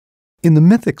In the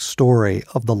mythic story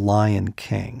of the Lion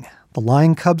King, the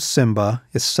lion cub Simba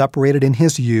is separated in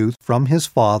his youth from his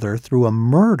father through a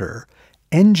murder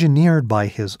engineered by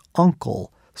his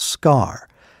uncle, Scar,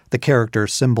 the character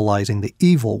symbolizing the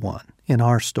evil one in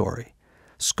our story.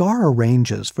 Scar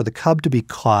arranges for the cub to be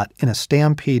caught in a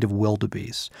stampede of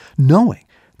wildebeest, knowing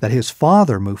that his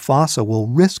father, Mufasa, will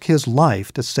risk his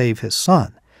life to save his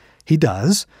son. He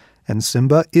does, and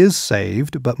Simba is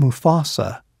saved, but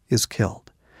Mufasa is killed.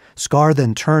 Scar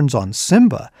then turns on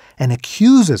Simba and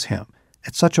accuses him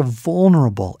at such a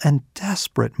vulnerable and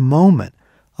desperate moment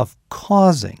of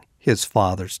causing his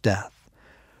father's death.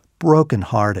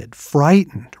 Broken-hearted,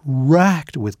 frightened,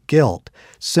 racked with guilt,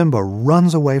 Simba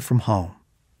runs away from home.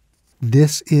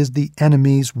 This is the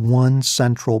enemy's one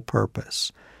central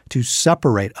purpose, to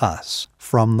separate us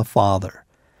from the Father.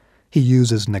 He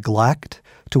uses neglect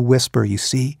to whisper, "You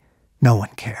see, no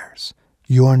one cares.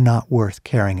 You're not worth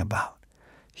caring about."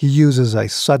 He uses a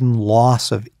sudden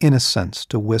loss of innocence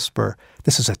to whisper,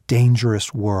 "This is a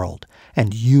dangerous world,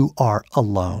 and you are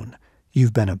alone.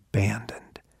 You've been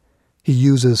abandoned." He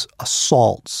uses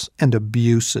assaults and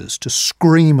abuses to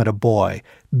scream at a boy,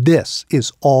 "This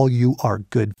is all you are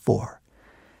good for."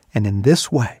 And in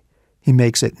this way, he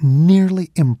makes it nearly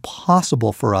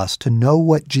impossible for us to know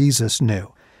what Jesus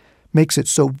knew, makes it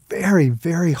so very,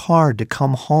 very hard to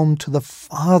come home to the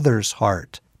Father's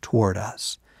heart toward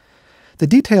us. The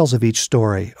details of each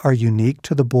story are unique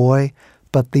to the boy,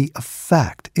 but the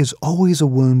effect is always a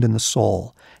wound in the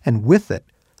soul, and with it,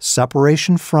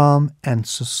 separation from and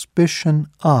suspicion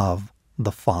of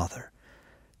the Father.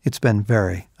 It's been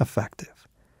very effective.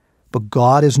 But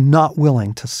God is not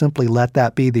willing to simply let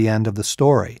that be the end of the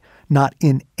story, not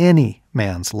in any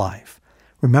man's life.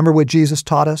 Remember what Jesus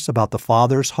taught us about the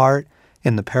Father's heart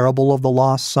in the parable of the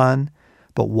lost son?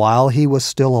 But while he was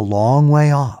still a long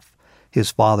way off, his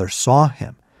father saw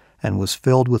him and was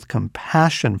filled with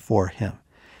compassion for him.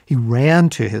 He ran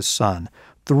to his son,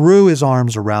 threw his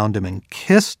arms around him, and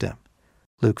kissed him.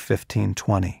 Luke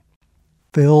 15:20.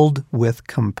 Filled with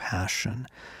compassion,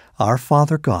 our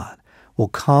Father God will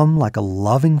come like a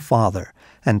loving father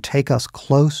and take us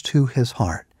close to his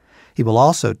heart. He will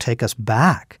also take us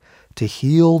back to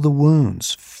heal the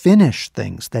wounds, finish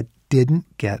things that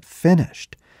didn't get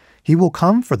finished. He will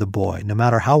come for the boy, no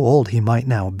matter how old he might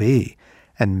now be,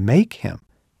 and make him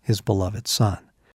his beloved son.